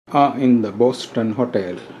are in the Boston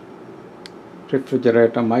Hotel.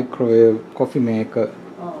 Refrigerator, microwave, coffee maker,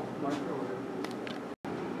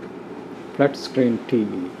 flat screen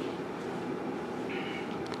TV.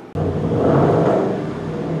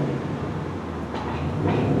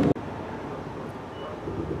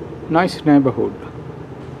 Nice neighborhood.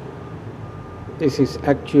 This is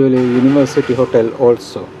actually a university hotel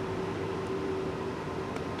also.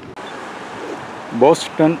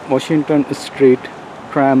 Boston Washington Street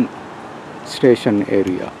tram station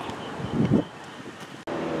area.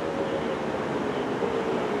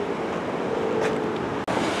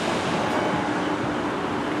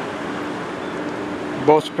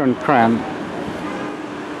 Boston tram.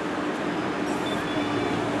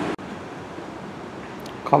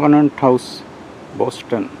 Covenant House,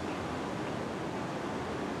 Boston.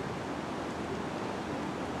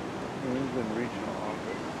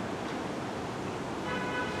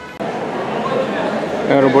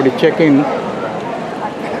 Everybody checking.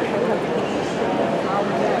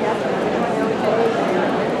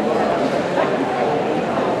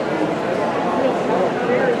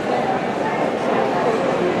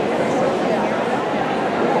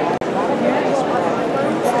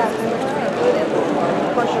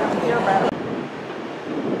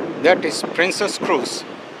 That is Princess Cruise.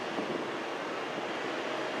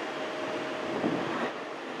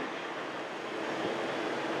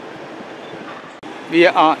 We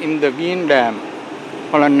are in the Wien Dam,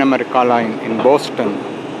 Holland America line in Boston.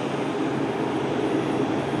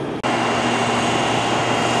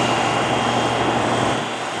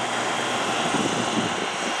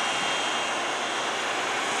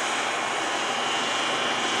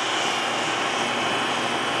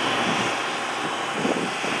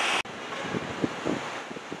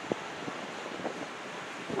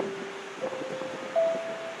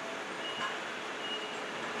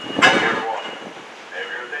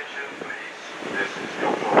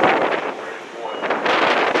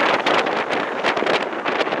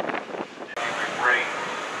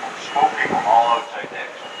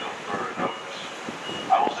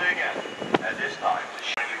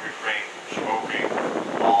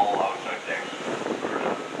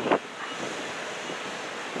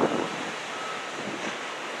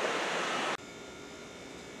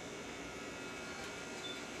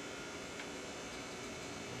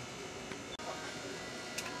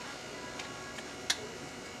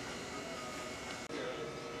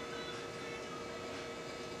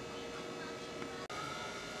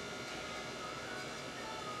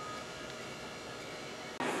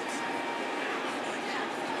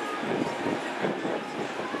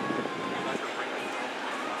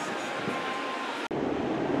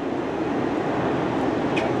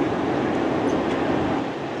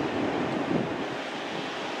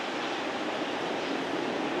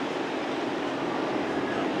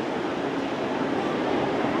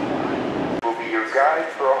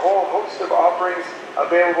 Guide for a whole host of offerings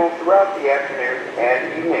available throughout the afternoon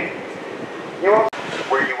and evening.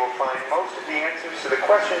 Where you will find most of the answers to the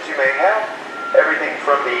questions you may have, everything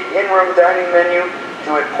from the in-room dining menu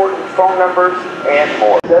to important phone numbers and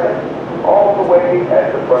more. 7, all the way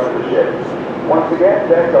at the front of the ship. Once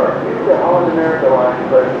again, that's our new to Holland America line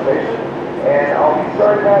presentation, and I'll be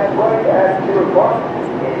starting that right at 2 o'clock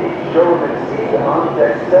in the showroom C on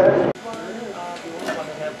deck 7.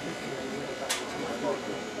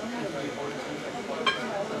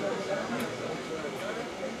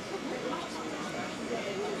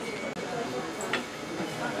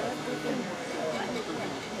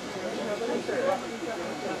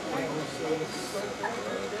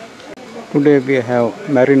 Today we have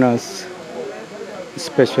Mariners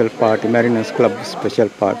special party, Mariners Club special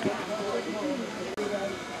party.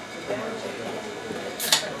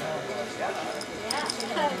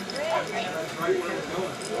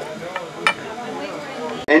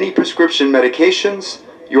 Any prescription medications,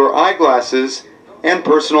 your eyeglasses, and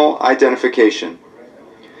personal identification.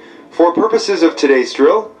 For purposes of today's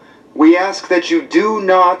drill, we ask that you do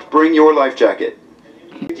not bring your life jacket.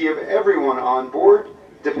 The safety of everyone on board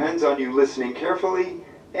depends on you listening carefully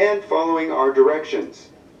and following our directions.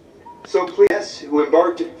 So please, guests who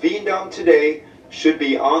embarked at Wien Dam today should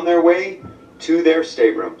be on their way to their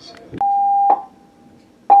staterooms.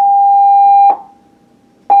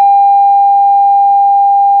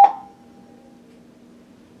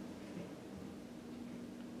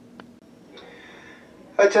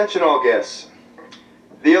 Attention all guests.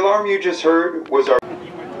 The alarm you just heard was our...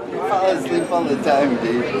 You fall asleep all the time,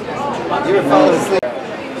 dude. You ever fall asleep?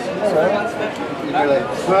 You're like,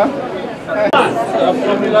 huh?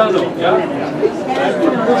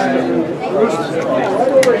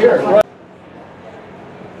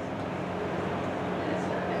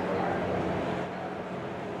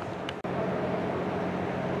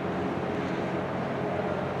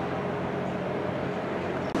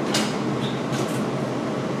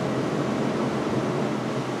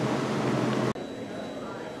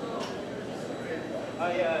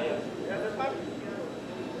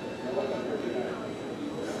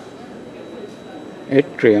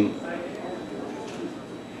 Atrium.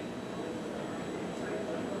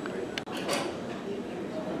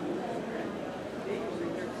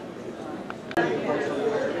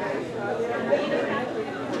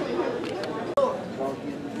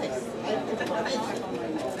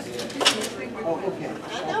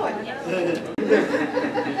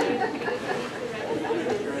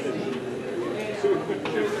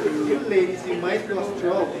 You ladies, you might cause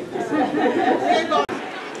trouble.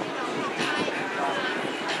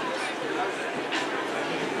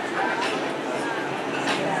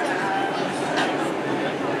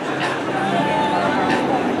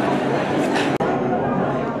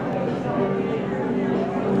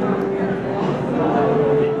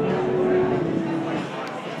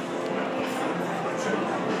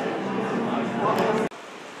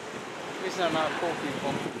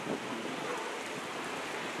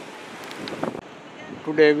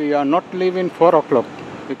 Today we are not leaving 4 o'clock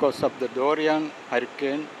because of the Dorian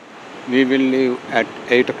hurricane. We will leave at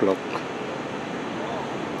 8 o'clock.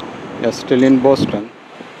 We are still in Boston.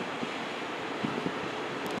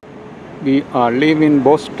 We are leaving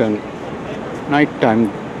Boston night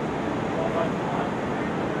time.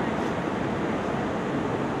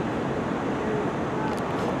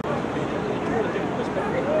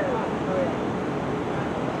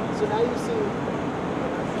 So now you see.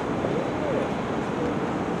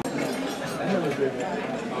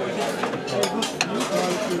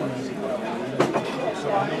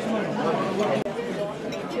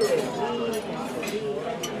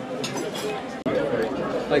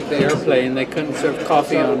 Like the airplane, they couldn't serve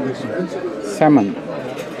coffee on. Salmon.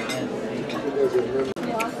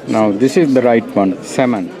 Now this is the right one,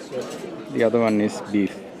 salmon. The other one is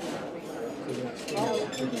beef.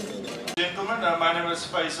 Gentlemen, my name is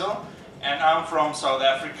Faisal and I'm from South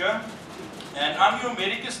Africa. And I'm your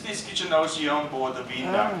America's Test Kitchen host here on board the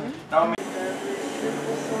Bean Dam. Now,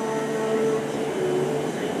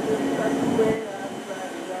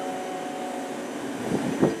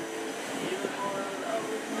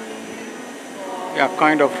 We are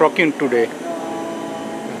kind of rocking today.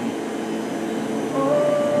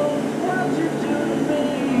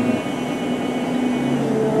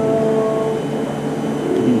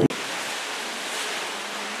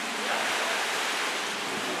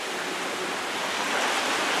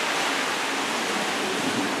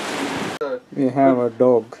 We have a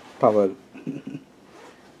dog towel.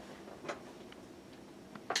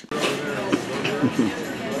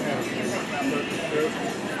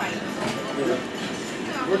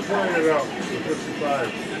 We're trying it out for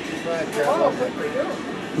 55. 55, yeah. Oh, good for you.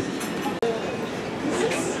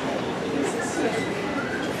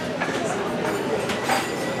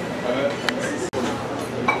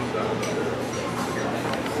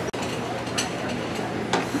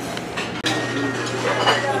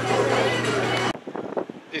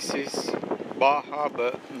 This is Bar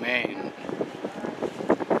Harbor, Maine.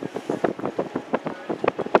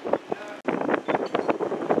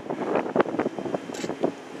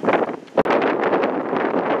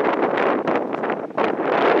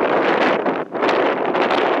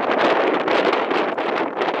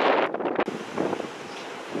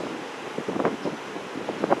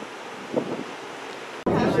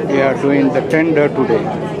 We are doing the tender today.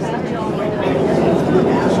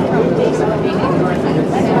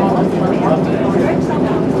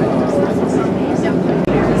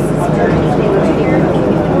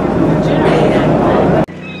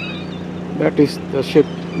 That is the ship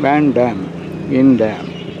Van Dam, in Dam.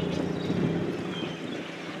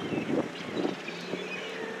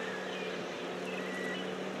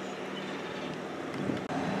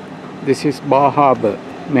 This is Bar Harbor,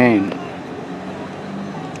 Maine.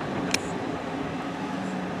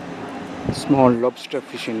 Small lobster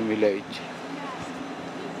fishing village.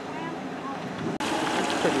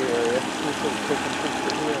 Pretty area.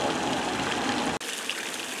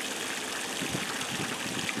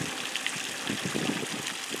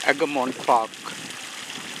 Agamont Park.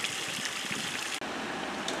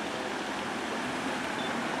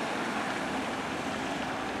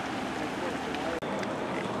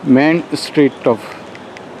 Main Street of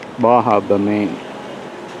Bar Harbor, Maine.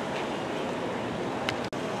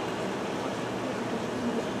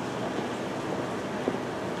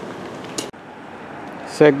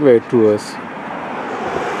 Segway tours.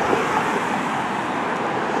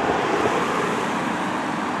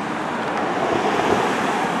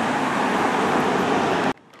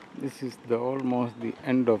 This is almost the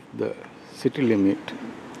end of the city limit.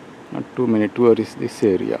 Not too many tourists this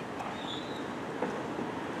area.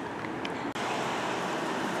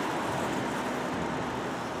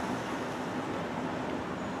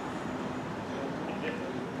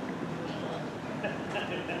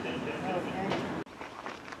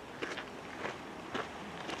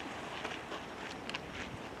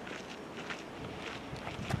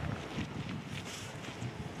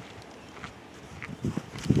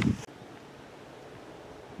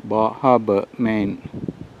 Bar Harbor, Maine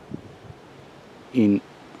in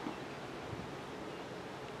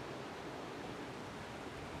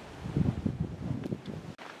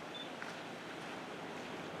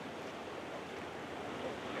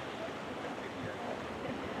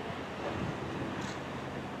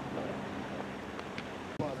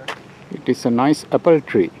it is a nice apple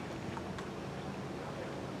tree.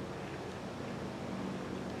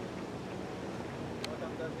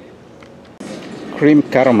 Cream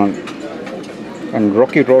caramel and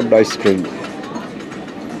Rocky Road ice cream.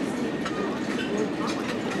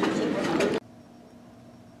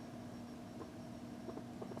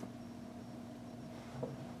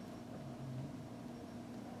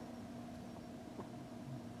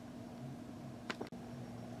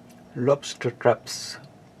 Lobster traps.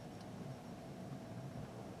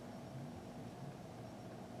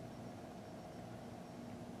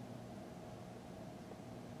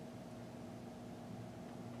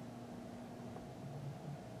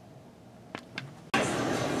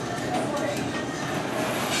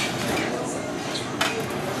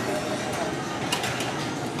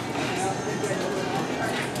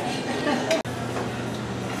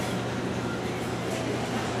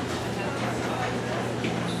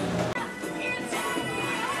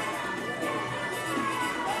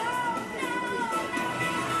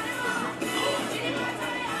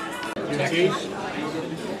 Cheese?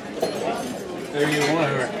 There you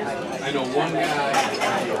want her. I know one guy.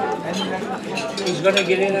 He's gonna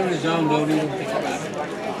get in on his own, don't even think about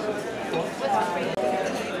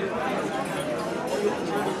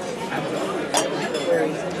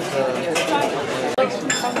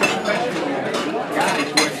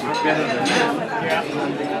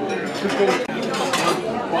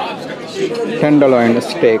it. Tenderloin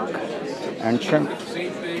steak and shrimp.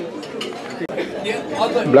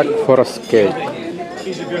 Black forest cake.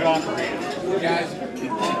 He's a good operator. Guys.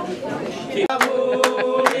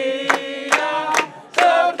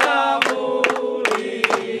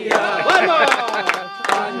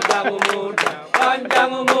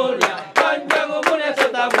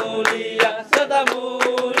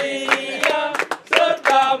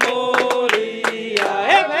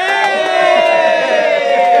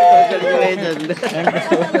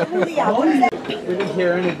 We didn't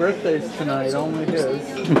hear any birthdays tonight, only his.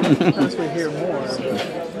 Once we hear more.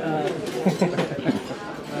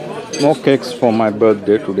 More cakes for my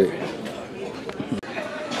birthday today.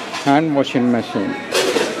 Hand washing machine.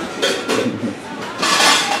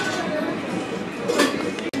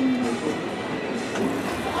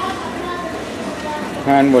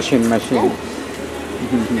 Hand washing machine.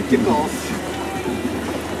 It tickles.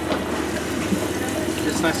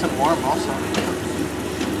 It's nice and warm also.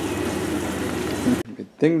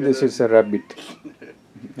 I think this is a rabbit.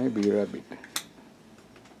 Maybe a rabbit.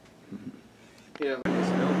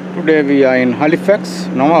 Today we are in Halifax,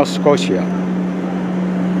 Nova Scotia.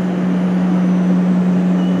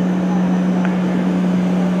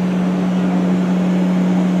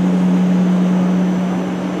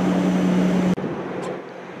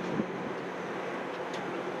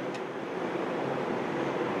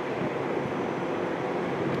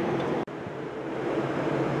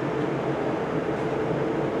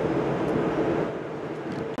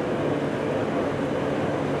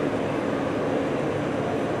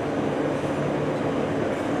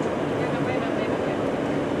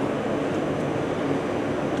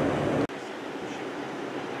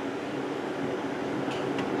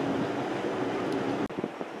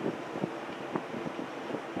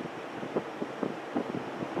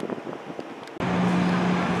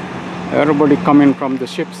 Everybody coming from the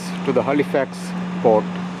ships to the Halifax port.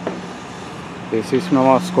 This is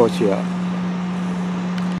Nova Scotia.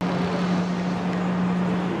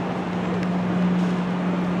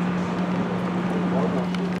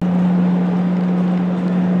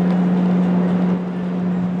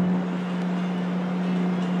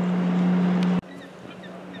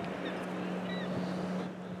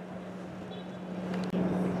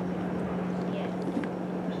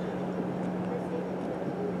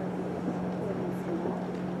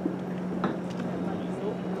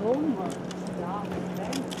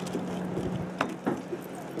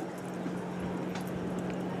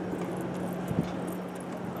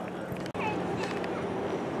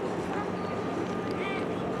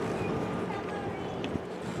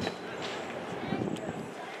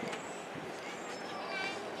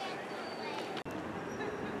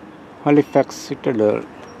 Halifax Citadel.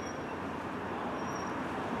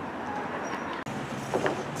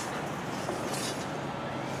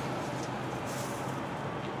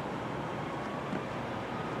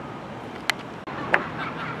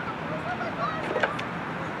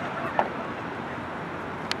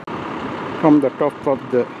 from the top of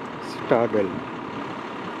the citadel.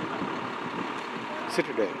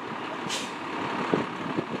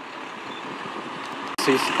 This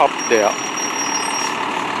is up there.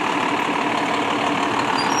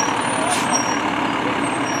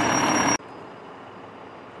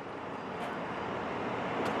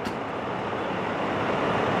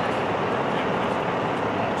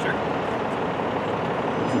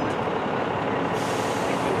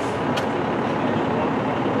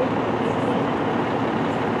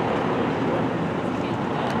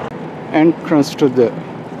 Entrance to the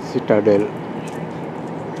citadel.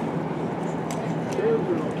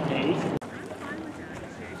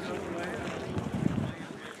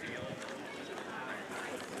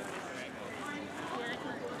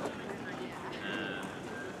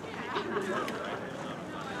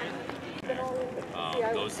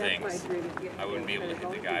 Those things, I wouldn't be able to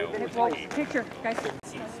hit the guy over with the Picture, guys. It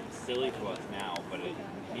seems silly to us now, but it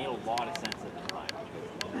made a lot of sense at the time.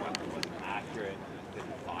 The weapon wasn't accurate,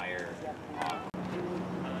 couldn't fire.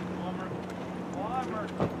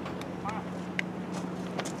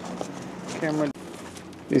 Camera.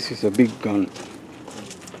 This is a big gun.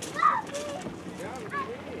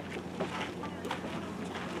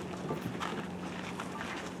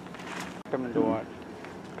 Come to what?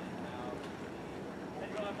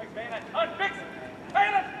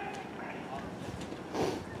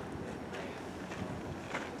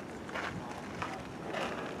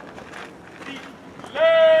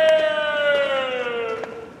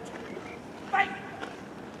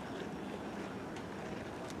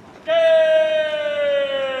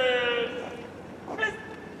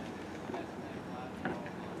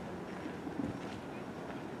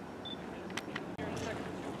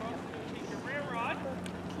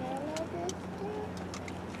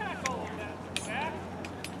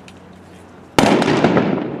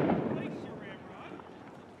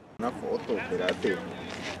 Una foto, espérate.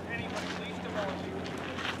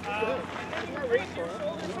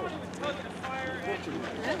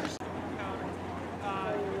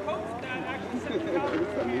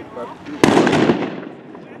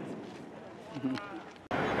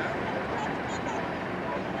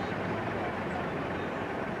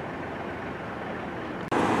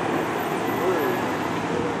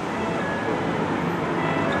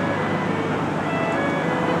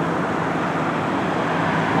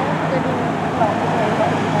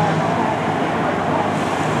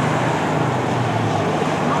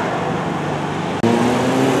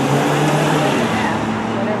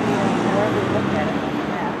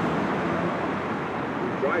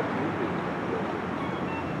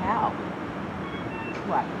 How?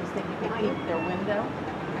 What? You think you could keep their window?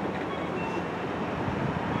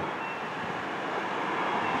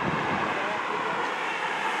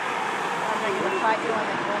 Are they going to fight you on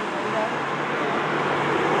that one window?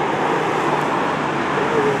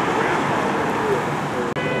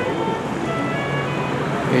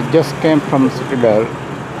 It just came from Citadel.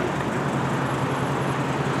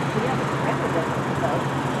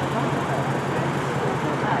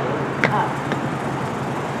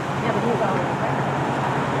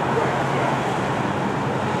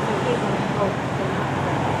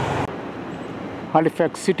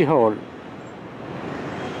 Halifax City Hall.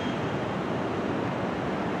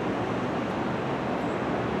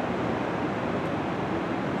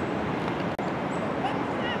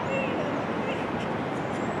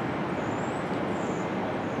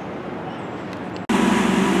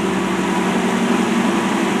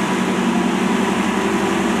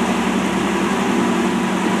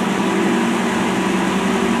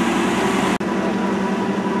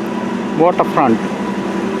 Waterfront,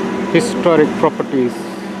 historic properties.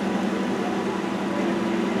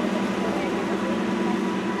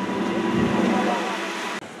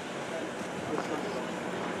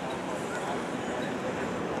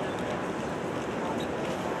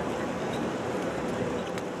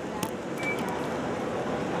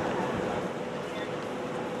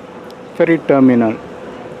 Ferry terminal.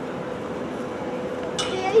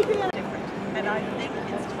 And I think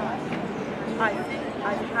it's time. I think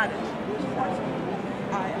I've had it.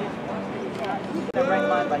 I rang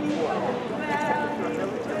mine like four. Except for a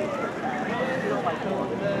military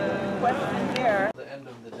question here. The end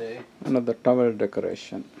of the day. Another towel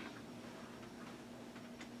decoration.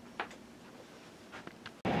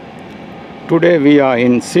 Today we are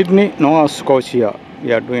in Sydney, Nova Scotia.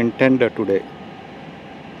 We are doing tender today.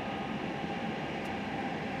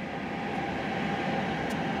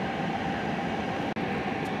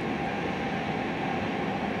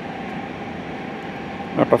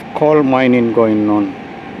 Lot of coal mining going on.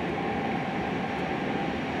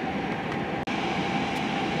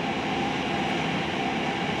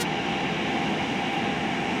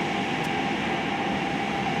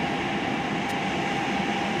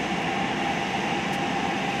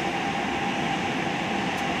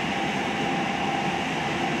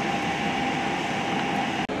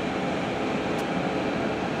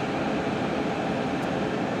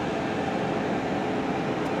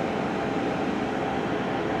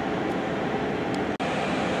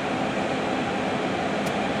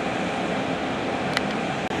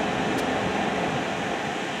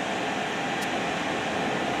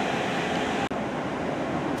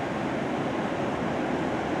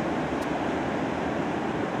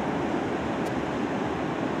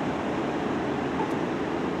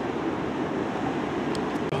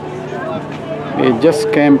 We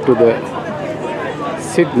just came to the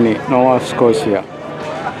Sydney, Nova Scotia.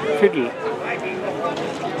 Fiddle.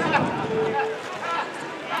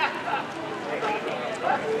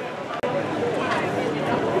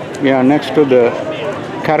 We are next to the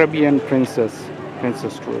Caribbean Princess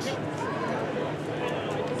Cruise.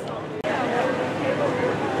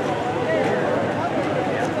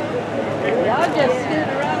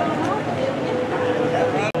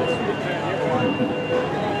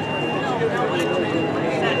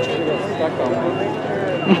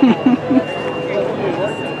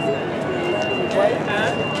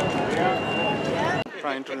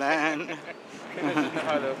 Trying to land. He doesn't know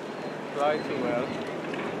how to fly too well.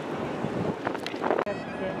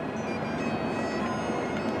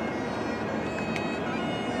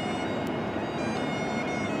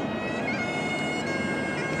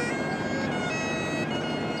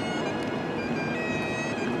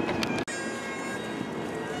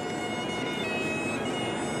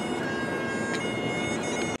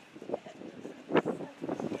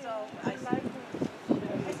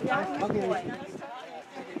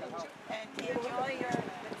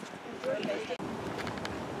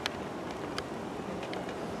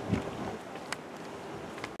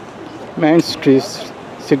 Main Street,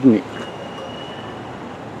 Sydney.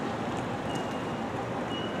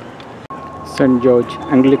 St. George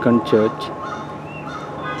Anglican Church.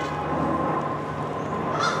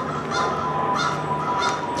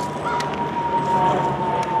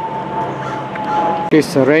 It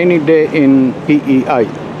is a rainy day in PEI,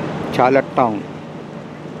 Charlottetown.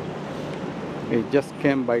 We just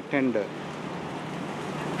came by tender.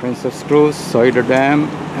 Princess Cruise, Soida Dam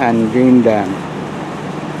and Green Dam,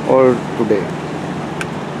 all today.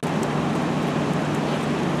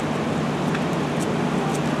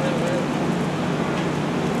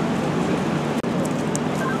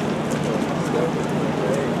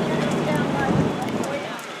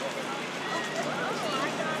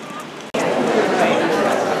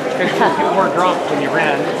 You were more drunk when you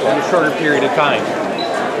ran in a shorter period of time.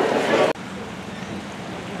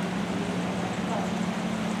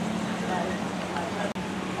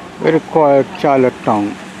 Very quiet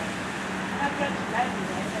Charlottetown.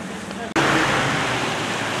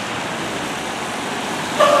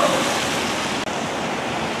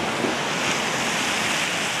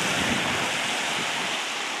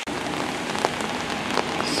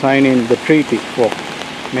 Signing the treaty for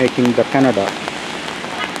making the Canada,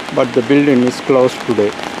 but the building is closed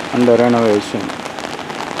today under renovation.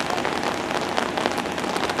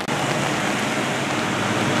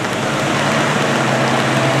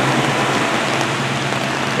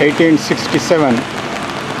 In 1867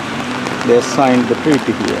 they signed the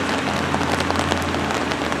treaty here.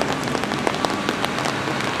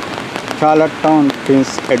 Charlottetown,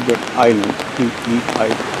 Prince Edward Island, PEI.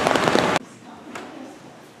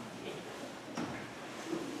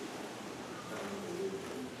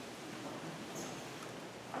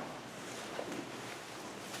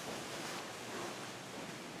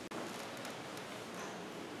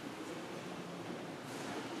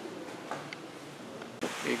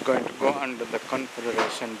 We're going to go under the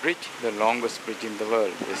Confederation Bridge, the longest bridge in the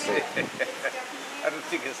world, they say. I don't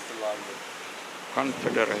think it's the longest.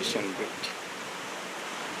 Confederation Bridge.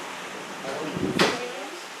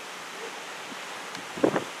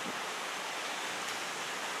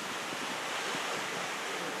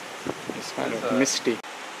 It's kind of misty.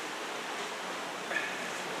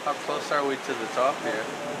 How close are we to the top here?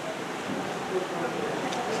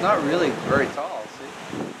 It's not really very tall, see?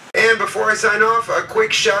 And before I sign off, a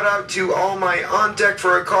quick shout out to all my On Deck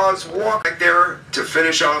for a Cause walk back there to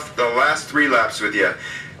finish off the last 3 laps with you.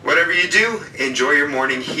 Whatever you do, enjoy your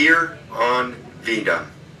morning here on Veendam.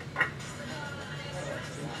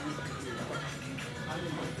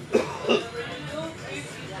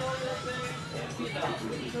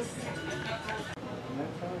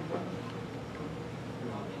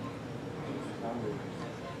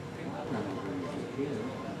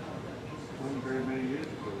 Very many years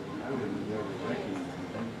ago, I wouldn't have ever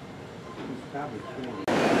recognized him. He's probably true.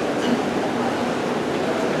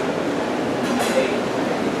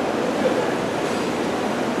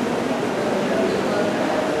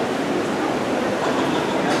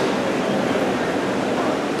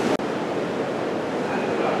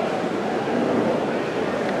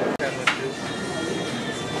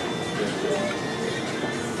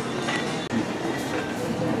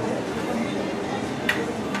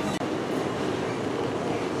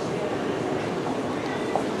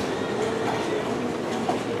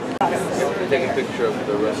 Take a picture of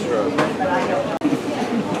the restaurant.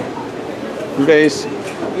 Today is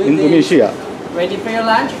Indonesia. Ready for your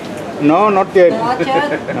lunch? No, not yet. Not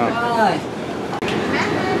yet? No. Alright.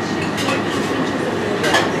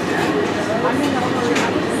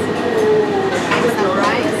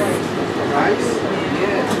 Nice.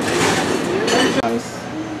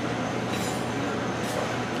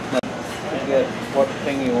 You get what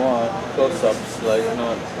thing you want, close-ups, like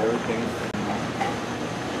not everything.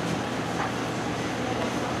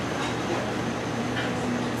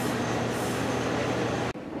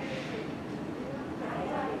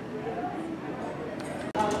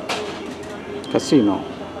 Casino.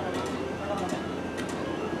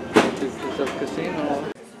 This is a casino.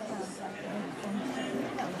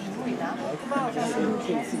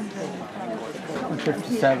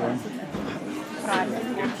 $57.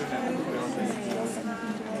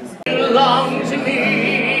 Belong to me.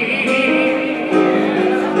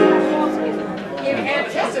 In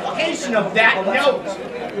anticipation of that note,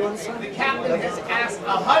 the captain has asked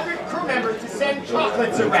 100 crew members to send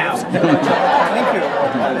chocolates around. Thank you.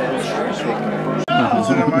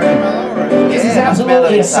 This is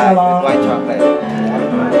absolutely a sing-along. White chocolate.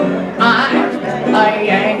 I'm a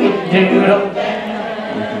Yankee Doodle.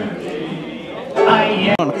 I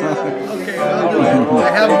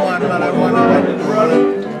have one, but I want to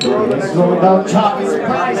It's all about chocolate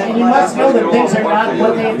surprise, and you must know that things are not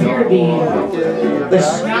what they appear to be. The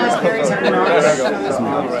schnozberries are not.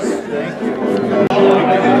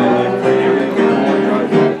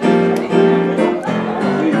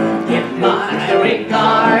 Give my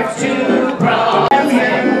regards to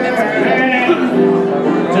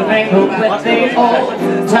to mingle with the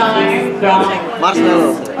old time crowd.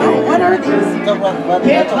 Marshmallows. Oh, what are these? Give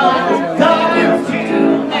my regards to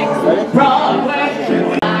Broadway.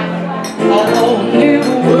 A whole new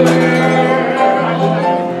world,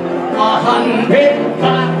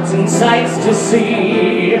 100,000 sights to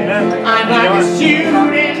see. I'm like a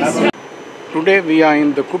shooting star. Today we are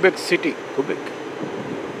in the Quebec City, Quebec.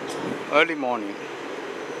 Early morning.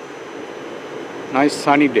 Nice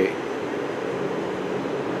sunny day.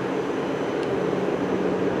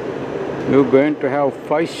 We're going to have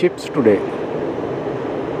 5 ships today.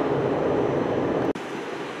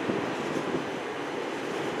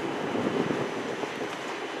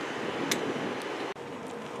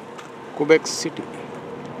 Quebec City.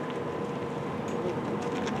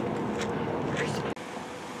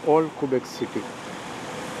 All Quebec City.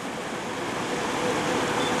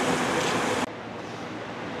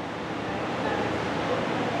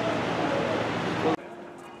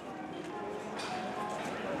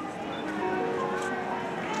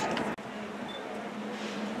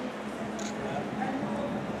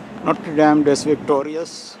 Notre Dame des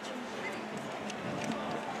Victorious.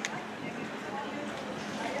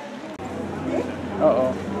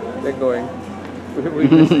 Uh-oh, they're going. We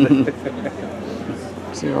missed it.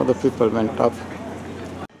 See how the people went up.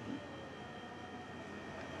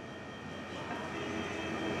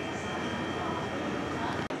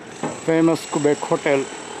 Famous Quebec Hotel.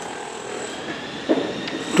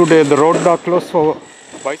 Today the roads are closed for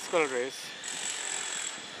bicycle race.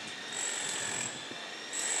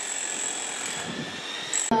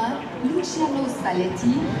 Luciano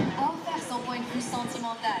Spalletti a offert son point de vue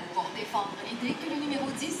sentimental pour défendre l'idée que le numéro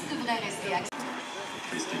 10 devrait rester accessible.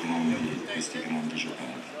 Queste grandi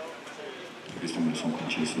giocate. Questo me lo sono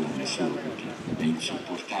concesso da me solo perché è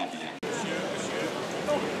insopportabile.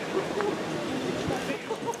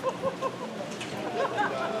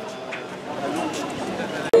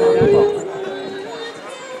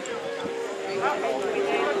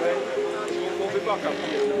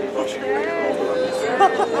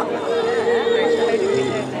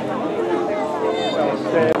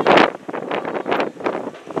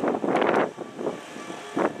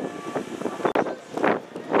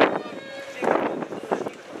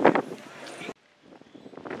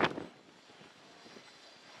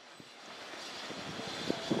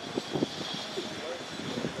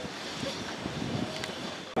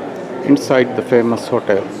 Inside the famous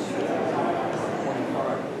hotel.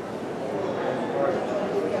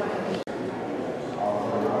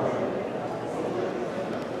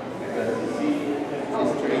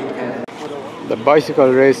 The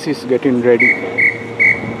bicycle race is getting ready.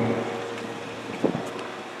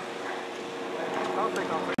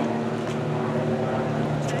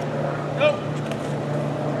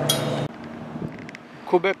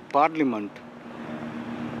 Quebec Parliament.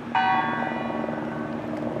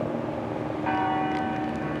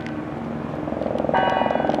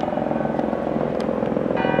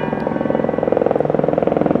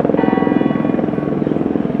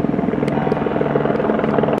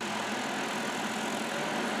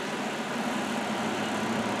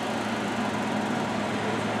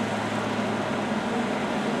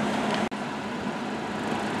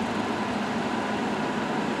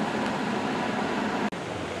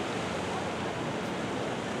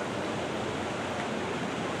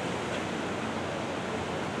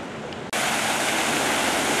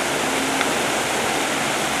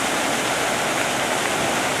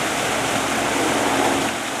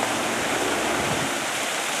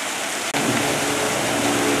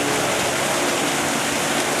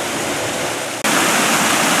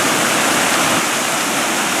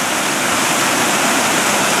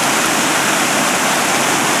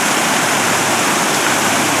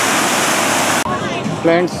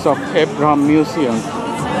 Plains of Abraham Museum.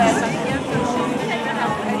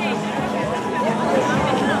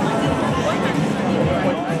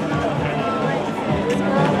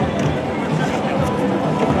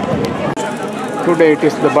 Today it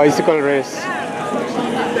is the bicycle race.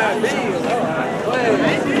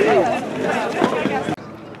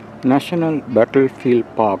 National Battlefield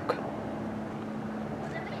Park.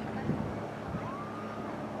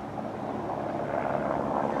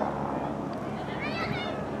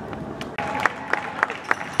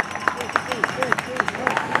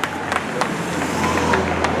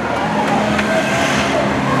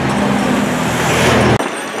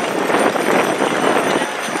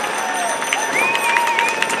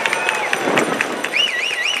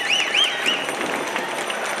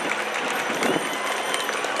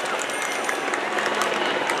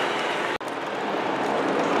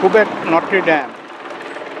 Quebec Notre Dame.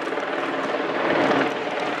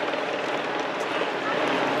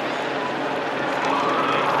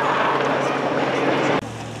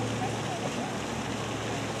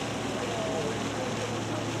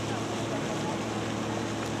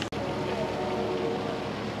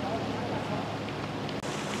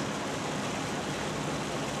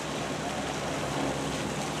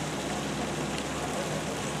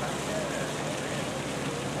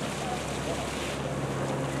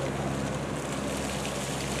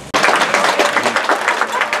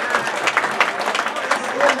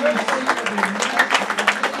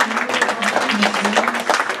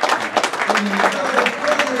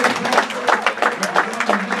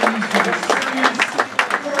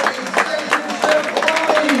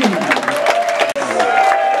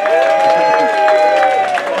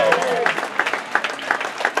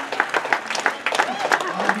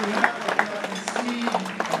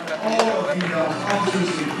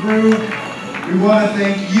 We want to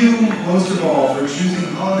thank you most of all for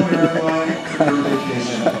choosing Holland America for your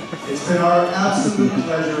vacation. It's been our absolute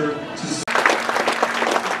pleasure to.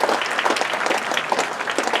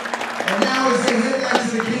 And now as they head back to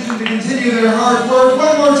the kitchen to continue their hard work,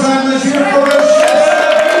 one more time, let's hear it for the chefs.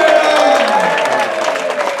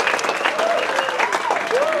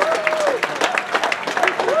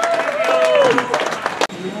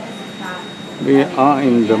 We are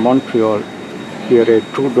in the Montreal here at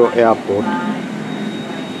Trudeau Airport.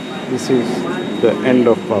 This is the end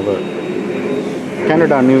of our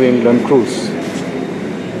Canada-New England cruise.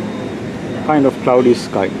 Kind of cloudy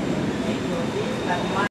sky.